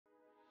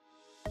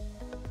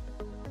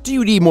Do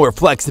you need more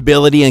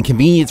flexibility and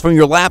convenience from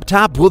your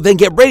laptop? Well, then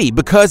get ready,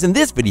 because in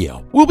this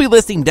video, we'll be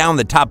listing down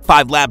the top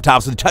 5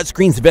 laptops with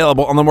touchscreens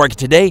available on the market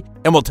today,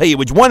 and we'll tell you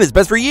which one is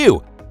best for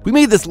you. We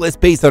made this list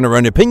based on our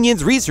own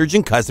opinions, research,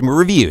 and customer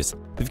reviews.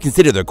 We've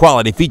considered their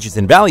quality, features,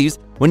 and values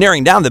when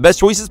narrowing down the best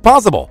choices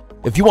possible.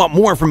 If you want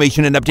more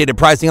information and updated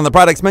pricing on the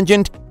products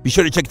mentioned, be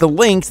sure to check the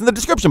links in the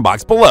description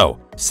box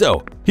below.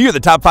 So, here are the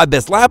top 5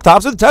 best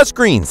laptops with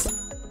touchscreens.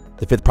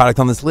 The 5th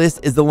product on this list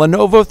is the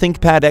Lenovo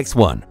ThinkPad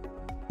X1.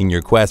 In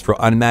your quest for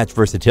unmatched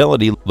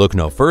versatility, look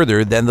no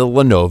further than the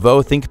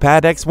Lenovo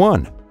ThinkPad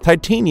X1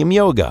 Titanium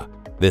Yoga.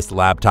 This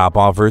laptop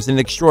offers an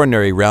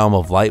extraordinary realm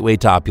of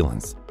lightweight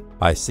opulence.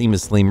 By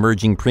seamlessly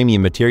merging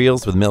premium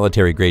materials with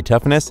military-grade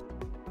toughness,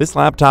 this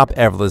laptop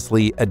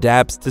effortlessly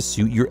adapts to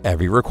suit your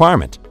every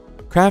requirement.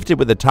 Crafted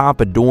with a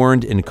top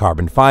adorned in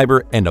carbon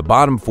fiber and a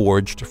bottom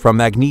forged from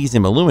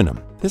magnesium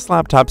aluminum, this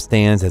laptop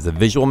stands as a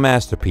visual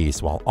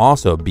masterpiece while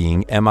also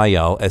being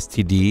MIL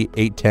STD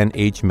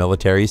 810H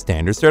military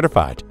standard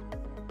certified.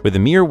 With a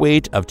mere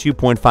weight of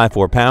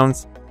 2.54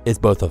 pounds, it's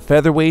both a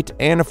featherweight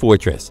and a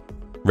fortress.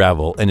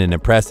 Revel in an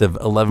impressive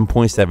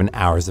 11.7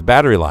 hours of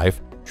battery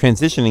life,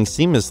 transitioning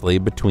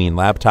seamlessly between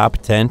laptop,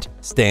 tent,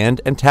 stand,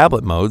 and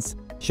tablet modes,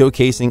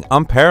 showcasing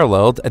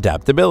unparalleled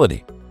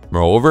adaptability.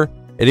 Moreover,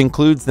 it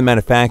includes the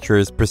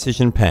manufacturer's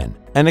precision pen,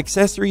 an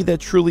accessory that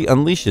truly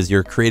unleashes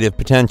your creative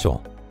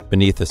potential.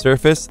 Beneath the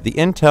surface, the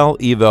Intel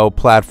Evo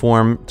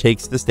platform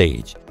takes the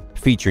stage,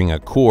 featuring a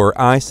Core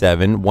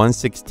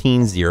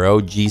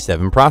i7-11600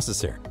 G7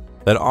 processor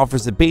that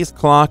offers a base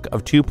clock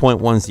of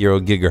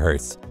 2.10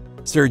 GHz,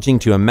 surging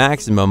to a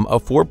maximum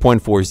of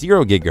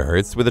 4.40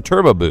 GHz with a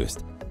turbo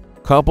boost,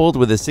 coupled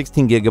with a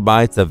 16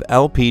 GB of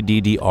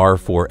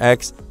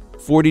LPDDR4X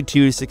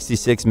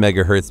 4266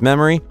 MHz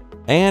memory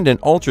and an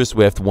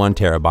ultra-swift 1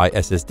 TB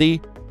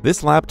SSD.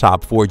 This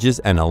laptop forges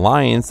an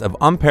alliance of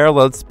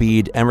unparalleled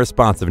speed and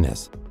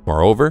responsiveness.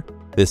 Moreover,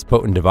 this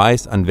potent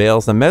device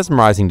unveils a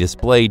mesmerizing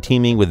display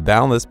teeming with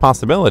boundless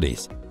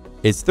possibilities.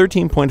 Its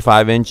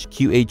 13.5-inch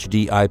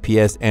QHD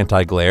IPS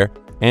anti-glare,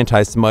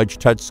 anti-smudge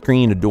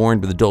touchscreen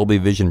adorned with Dolby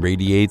Vision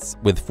radiates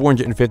with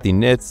 450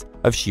 nits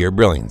of sheer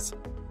brilliance.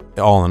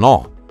 All in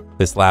all,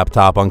 this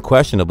laptop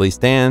unquestionably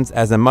stands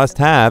as a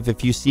must-have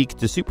if you seek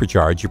to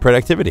supercharge your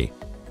productivity.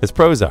 Its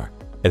pros are: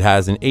 it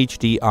has an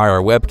HD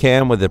IR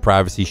webcam with a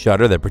privacy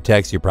shutter that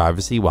protects your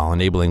privacy while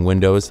enabling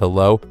Windows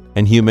Hello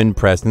and human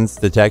presence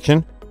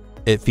detection.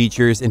 It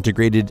features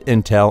integrated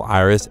Intel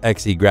Iris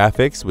Xe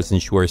graphics, which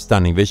ensures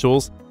stunning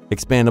visuals,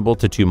 expandable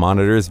to 2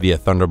 monitors via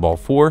Thunderbolt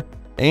 4,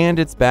 and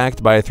it's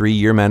backed by a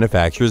 3-year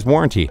manufacturer's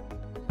warranty.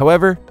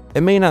 However,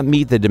 it may not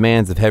meet the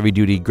demands of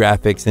heavy-duty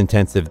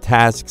graphics-intensive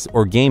tasks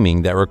or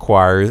gaming that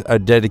requires a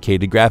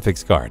dedicated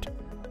graphics card.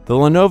 The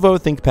Lenovo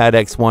ThinkPad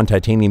X1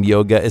 Titanium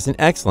Yoga is an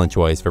excellent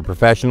choice for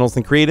professionals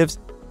and creatives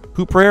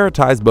who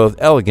prioritize both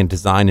elegant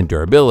design and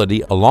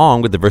durability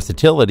along with the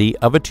versatility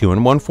of a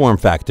 2-in-1 form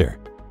factor.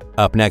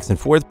 Up next in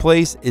 4th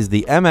place is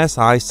the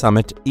MSI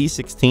Summit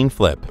E16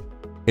 Flip,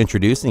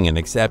 introducing an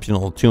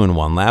exceptional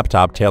 2-in-1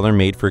 laptop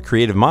tailor-made for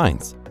creative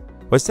minds.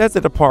 What sets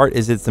it apart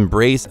is its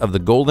embrace of the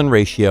golden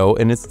ratio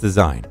in its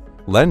design,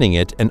 lending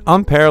it an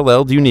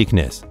unparalleled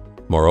uniqueness.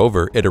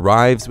 Moreover, it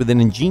arrives with an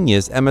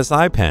ingenious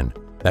MSI pen,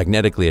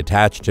 magnetically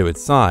attached to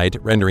its side,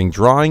 rendering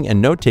drawing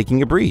and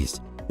note-taking a breeze.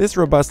 This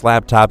robust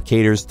laptop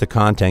caters to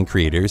content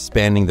creators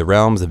spanning the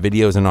realms of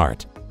videos and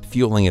art.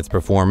 Fueling its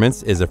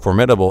performance is a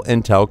formidable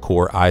Intel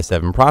Core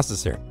i7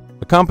 processor,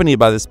 accompanied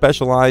by the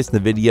specialized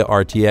NVIDIA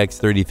RTX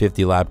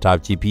 3050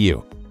 laptop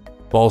GPU,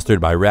 bolstered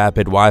by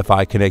rapid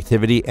Wi-Fi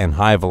connectivity and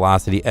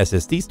high-velocity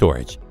SSD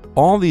storage.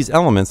 All these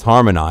elements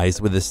harmonize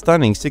with a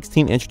stunning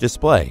 16-inch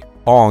display,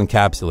 all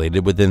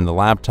encapsulated within the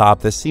laptop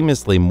that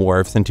seamlessly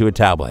morphs into a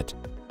tablet.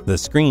 The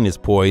screen is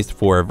poised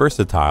for a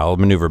versatile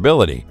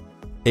maneuverability,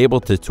 able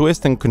to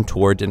twist and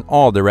contort in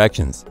all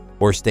directions,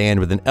 or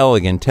stand with an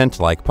elegant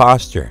tent-like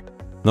posture.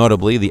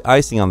 Notably, the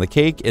icing on the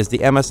cake is the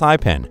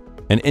MSI pen,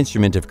 an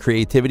instrument of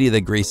creativity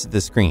that graces the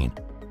screen,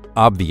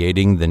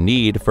 obviating the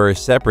need for a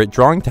separate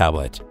drawing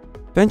tablet.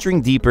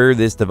 Venturing deeper,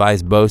 this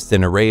device boasts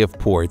an array of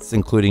ports,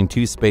 including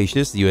 2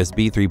 spacious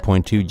USB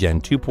 3.2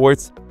 Gen 2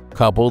 ports,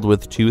 coupled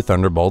with 2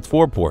 Thunderbolt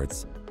 4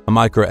 ports, a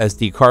micro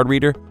SD card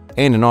reader,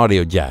 and an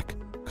audio jack.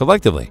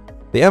 Collectively,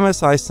 the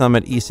MSI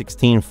Summit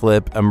E16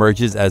 Flip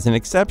emerges as an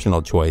exceptional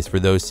choice for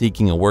those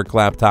seeking a work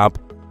laptop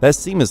that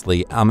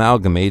seamlessly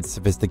amalgamates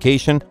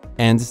sophistication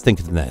and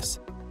distinctiveness.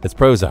 Its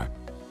pros are: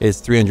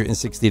 its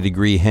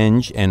 360-degree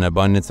hinge and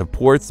abundance of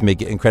ports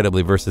make it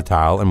incredibly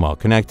versatile and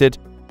well-connected.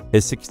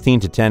 Its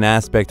 16:10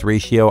 aspect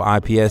ratio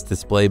IPS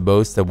display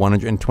boasts a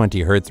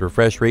 120 Hz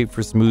refresh rate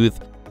for smooth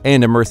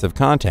and immersive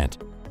content,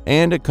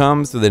 and it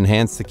comes with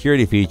enhanced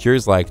security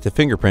features like the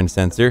fingerprint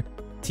sensor,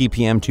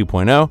 TPM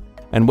 2.0,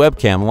 and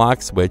webcam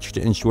lock switch to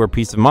ensure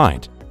peace of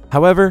mind.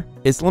 However,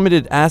 its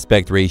limited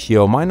aspect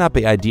ratio might not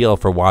be ideal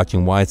for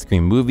watching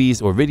widescreen movies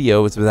or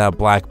videos without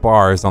black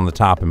bars on the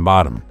top and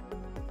bottom.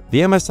 The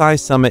MSI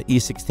Summit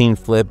E16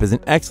 Flip is an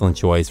excellent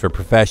choice for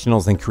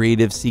professionals and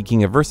creatives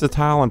seeking a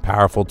versatile and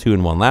powerful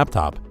 2-in-1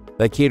 laptop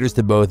that caters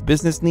to both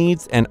business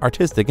needs and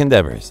artistic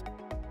endeavors.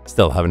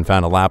 Still haven't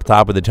found a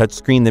laptop with a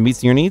touchscreen that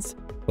meets your needs?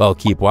 Well,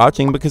 keep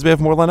watching because we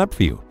have more lined up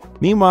for you.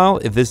 Meanwhile,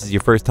 if this is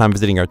your first time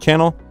visiting our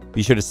channel,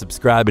 be sure to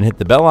subscribe and hit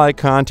the bell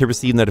icon to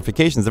receive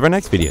notifications of our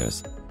next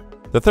videos.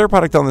 The third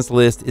product on this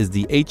list is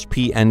the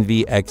HP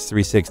Envy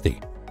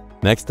X360.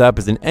 Next up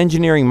is an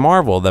engineering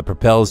marvel that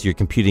propels your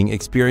computing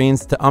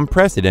experience to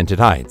unprecedented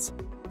heights.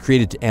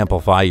 Created to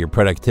amplify your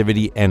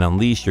productivity and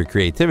unleash your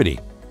creativity,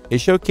 it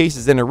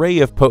showcases an array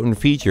of potent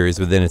features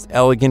within its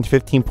elegant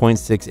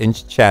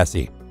 15.6-inch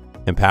chassis.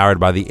 Empowered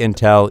by the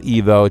Intel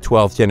Evo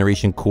 12th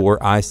generation Core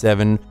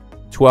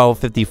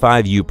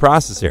i7-1255U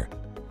processor,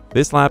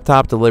 this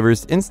laptop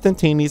delivers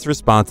instantaneous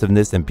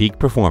responsiveness and peak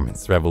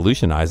performance,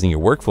 revolutionizing your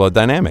workflow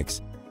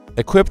dynamics.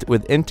 Equipped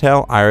with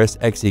Intel Iris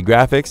Xe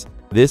graphics,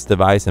 this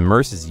device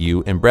immerses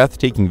you in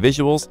breathtaking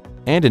visuals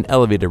and an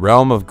elevated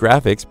realm of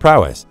graphics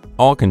prowess,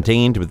 all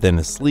contained within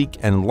a sleek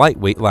and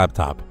lightweight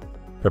laptop.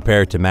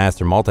 Prepare to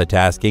master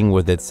multitasking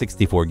with its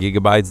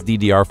 64GB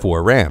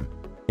DDR4 RAM,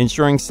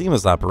 ensuring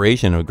seamless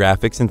operation of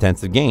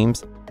graphics-intensive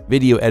games,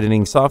 video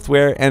editing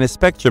software, and a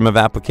spectrum of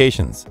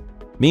applications.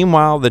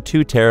 Meanwhile, the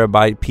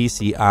 2TB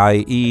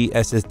PCIe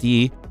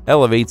SSD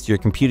elevates your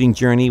computing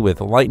journey with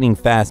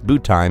lightning-fast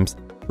boot times,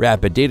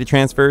 rapid data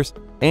transfers,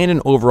 and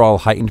an overall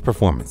heightened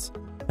performance.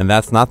 And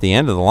that's not the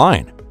end of the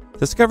line.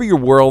 Discover your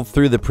world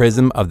through the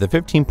prism of the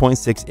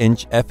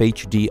 15.6-inch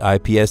FHD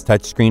IPS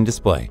touchscreen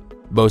display,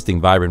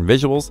 boasting vibrant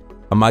visuals,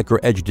 a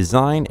micro-edge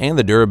design, and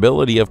the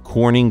durability of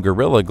Corning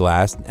Gorilla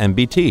Glass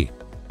MBT.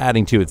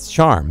 Adding to its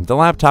charm, the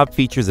laptop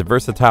features a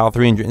versatile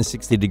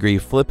 360-degree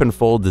flip and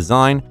fold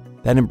design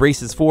that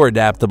embraces 4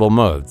 adaptable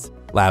modes: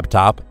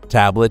 laptop,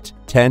 tablet,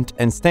 tent,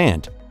 and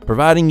stand,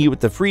 providing you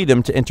with the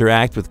freedom to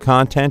interact with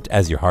content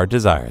as your heart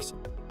desires.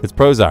 Its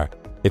pros are: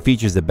 it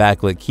features a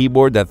backlit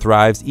keyboard that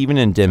thrives even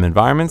in dim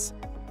environments,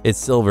 its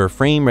silver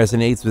frame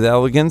resonates with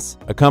elegance,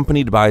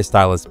 accompanied by a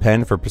stylus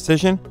pen for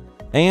precision,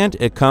 and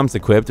it comes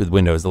equipped with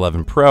Windows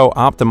 11 Pro,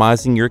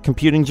 optimizing your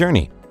computing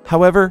journey.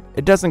 However,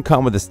 it doesn't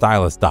come with a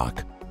stylus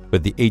dock.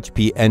 With the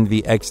HP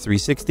Envy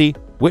X360,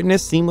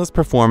 witness seamless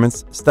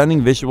performance,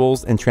 stunning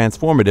visuals, and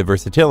transformative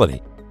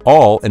versatility,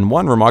 all in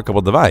one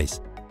remarkable device.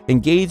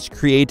 Engage,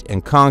 create,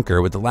 and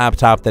conquer with the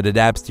laptop that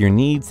adapts to your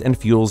needs and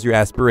fuels your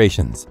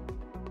aspirations.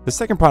 The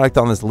second product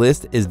on this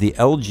list is the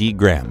LG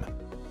Gram.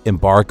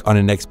 Embark on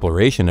an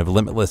exploration of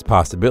limitless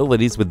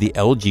possibilities with the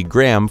LG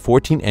Gram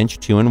 14-inch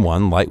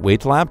 2-in-1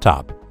 lightweight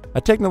laptop,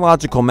 a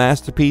technological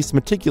masterpiece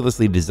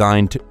meticulously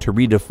designed to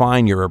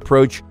redefine your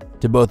approach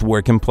to both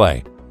work and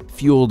play.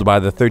 Fueled by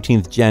the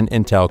 13th Gen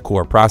Intel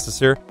Core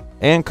processor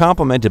and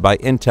complemented by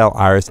Intel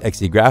Iris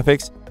Xe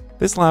graphics,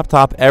 this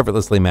laptop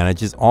effortlessly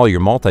manages all your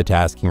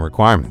multitasking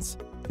requirements.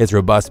 Its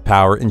robust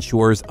power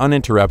ensures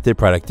uninterrupted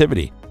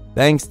productivity,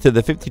 thanks to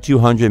the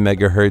 5200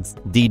 MHz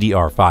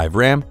DDR5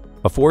 RAM,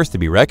 a force to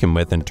be reckoned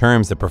with in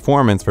terms of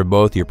performance for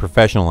both your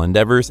professional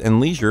endeavors and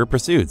leisure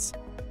pursuits.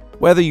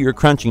 Whether you're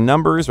crunching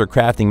numbers or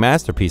crafting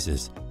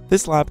masterpieces,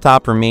 this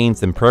laptop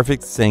remains in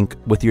perfect sync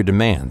with your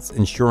demands,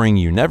 ensuring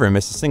you never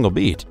miss a single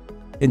beat.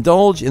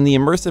 Indulge in the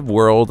immersive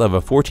world of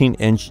a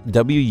 14-inch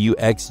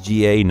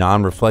WUXGA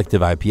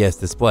non-reflective IPS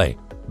display,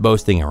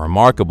 boasting a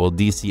remarkable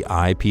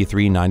DCI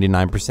P3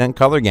 99%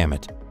 color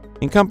gamut,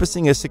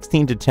 encompassing a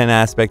 16:10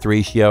 aspect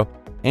ratio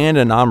and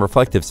a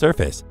non-reflective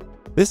surface.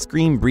 This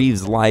screen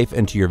breathes life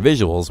into your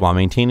visuals while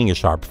maintaining a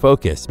sharp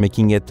focus,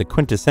 making it the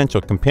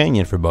quintessential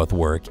companion for both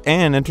work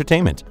and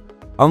entertainment.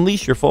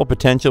 Unleash your full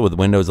potential with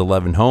Windows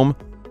 11 Home,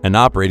 an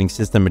operating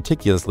system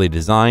meticulously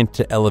designed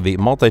to elevate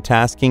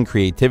multitasking,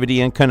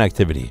 creativity, and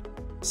connectivity.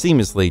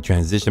 Seamlessly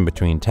transition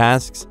between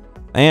tasks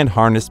and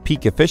harness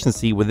peak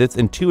efficiency with its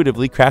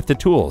intuitively crafted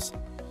tools.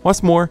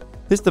 What's more,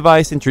 this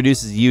device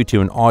introduces you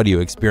to an audio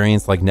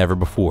experience like never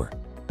before,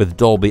 with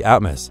Dolby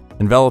Atmos,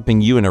 enveloping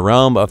you in a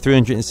realm of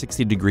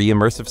 360-degree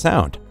immersive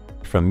sound.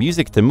 From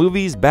music to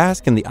movies,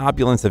 bask in the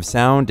opulence of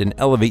sound and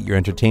elevate your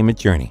entertainment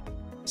journey.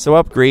 So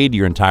upgrade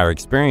your entire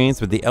experience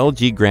with the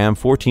LG Gram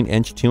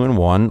 14-inch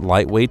 2-in-1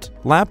 lightweight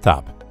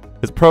laptop.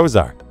 Its pros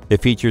are: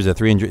 it features a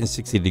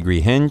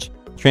 360-degree hinge,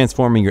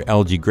 transforming your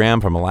LG Gram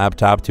from a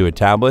laptop to a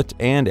tablet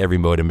and every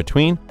mode in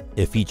between.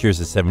 It features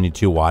a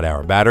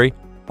 72-watt-hour battery,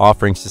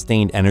 offering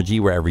sustained energy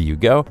wherever you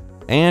go,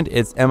 and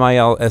its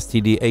MIL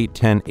STD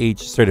 810H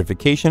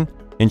certification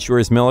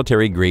ensures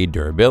military-grade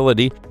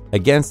durability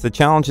against the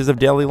challenges of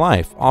daily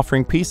life,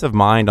 offering peace of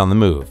mind on the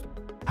move.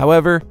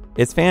 However,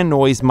 its fan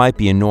noise might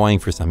be annoying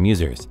for some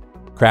users.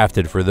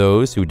 Crafted for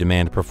those who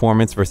demand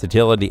performance,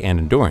 versatility, and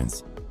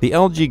endurance, the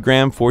LG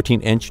Gram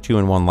 14-inch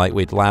 2-in-1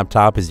 lightweight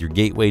laptop is your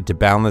gateway to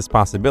boundless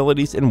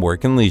possibilities in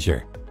work and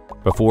leisure.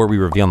 Before we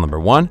reveal number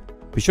 1,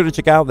 be sure to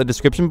check out the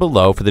description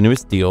below for the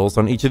newest deals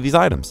on each of these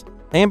items.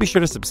 And be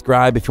sure to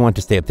subscribe if you want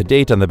to stay up to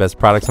date on the best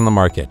products on the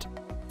market.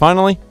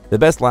 Finally, the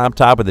best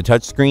laptop with a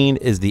touchscreen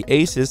is the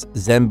Asus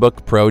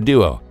ZenBook Pro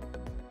Duo.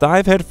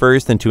 Dive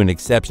headfirst into an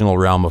exceptional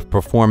realm of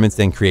performance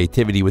and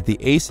creativity with the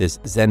Asus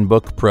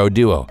ZenBook Pro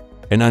Duo,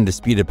 an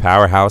undisputed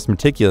powerhouse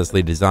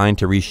meticulously designed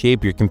to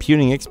reshape your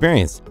computing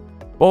experience.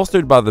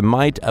 bolstered by the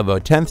might of a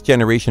 10th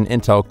generation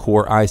Intel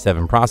Core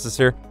i7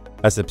 processor,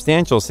 a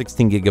substantial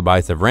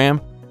 16GB of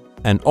RAM,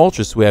 an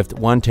ultra-swift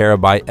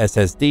 1TB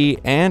SSD,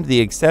 and the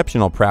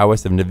exceptional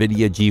prowess of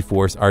NVIDIA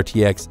GeForce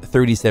RTX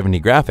 3070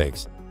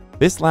 graphics.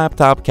 This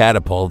laptop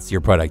catapults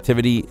your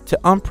productivity to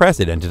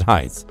unprecedented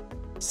heights.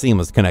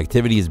 Seamless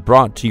connectivity is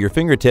brought to your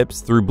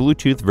fingertips through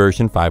Bluetooth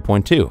version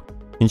 5.2,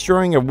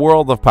 ensuring a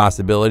world of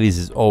possibilities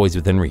is always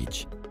within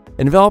reach.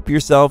 Envelop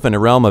yourself in a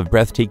realm of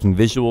breathtaking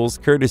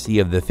visuals courtesy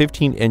of the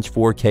 15-inch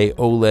 4K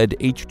OLED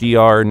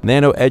HDR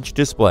Nano Edge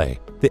display.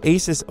 The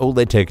Asus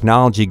OLED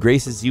technology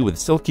graces you with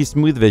silky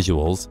smooth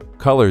visuals,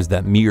 colors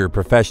that mirror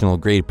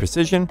professional-grade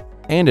precision,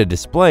 and a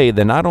display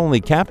that not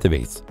only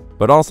captivates,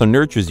 but also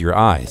nurtures your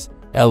eyes,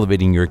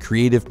 elevating your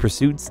creative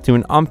pursuits to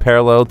an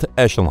unparalleled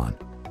echelon.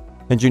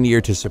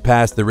 Engineered to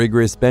surpass the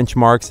rigorous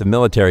benchmarks of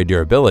military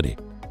durability,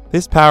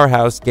 this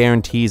powerhouse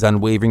guarantees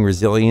unwavering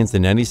resilience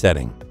in any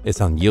setting.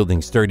 Its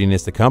unyielding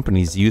sturdiness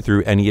accompanies you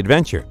through any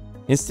adventure,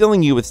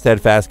 instilling you with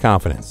steadfast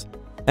confidence.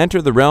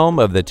 Enter the realm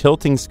of the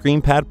tilting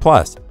ScreenPad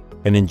Plus,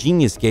 an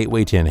ingenious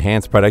gateway to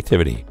enhance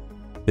productivity.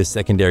 This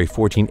secondary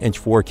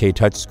 14-inch 4K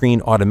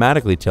touchscreen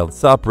automatically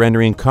tilts up,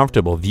 rendering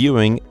comfortable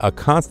viewing a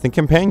constant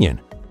companion.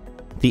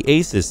 The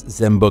Asus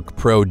ZenBook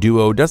Pro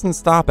Duo doesn't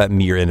stop at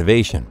mere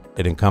innovation.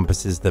 It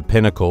encompasses the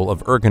pinnacle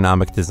of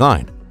ergonomic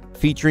design,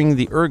 featuring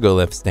the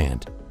ErgoLift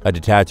stand, a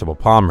detachable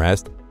palm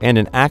rest, and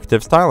an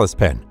active stylus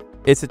pen.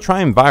 It's a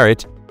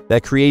triumvirate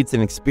that creates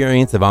an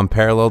experience of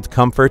unparalleled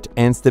comfort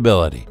and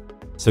stability.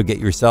 So get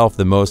yourself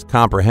the most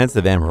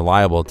comprehensive and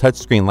reliable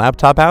touchscreen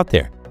laptop out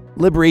there.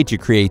 Liberate your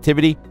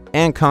creativity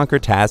and conquer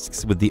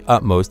tasks with the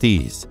utmost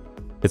ease.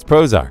 Its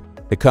pros are: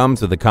 it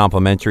comes with a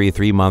complimentary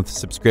 3-month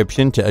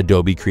subscription to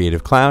Adobe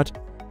Creative Cloud.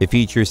 It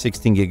features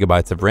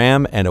 16GB of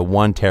RAM and a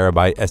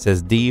 1TB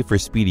SSD for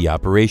speedy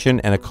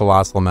operation and a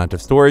colossal amount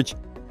of storage.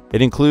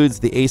 It includes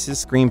the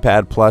Asus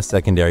ScreenPad Plus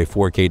secondary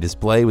 4K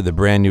display with a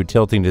brand new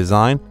tilting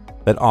design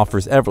that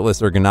offers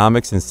effortless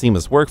ergonomics and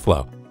seamless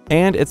workflow.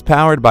 And it's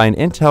powered by an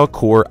Intel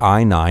Core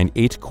i9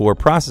 8-core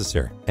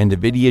processor and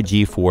NVIDIA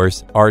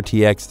GeForce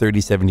RTX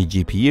 3070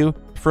 GPU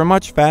for a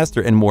much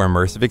faster and more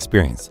immersive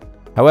experience.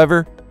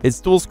 However, its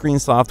dual-screen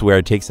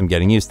software takes some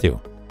getting used to.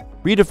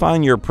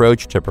 Redefine your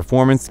approach to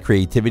performance,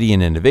 creativity,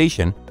 and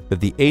innovation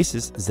with the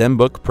Asus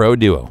ZenBook Pro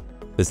Duo.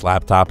 This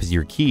laptop is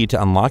your key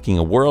to unlocking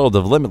a world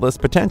of limitless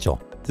potential,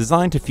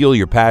 designed to fuel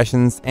your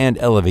passions and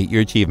elevate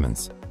your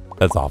achievements.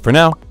 That's all for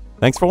now.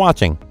 Thanks for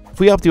watching. If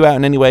we helped you out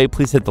in any way,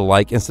 please hit the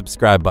like and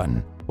subscribe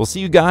button. We'll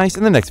see you guys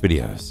in the next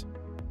videos.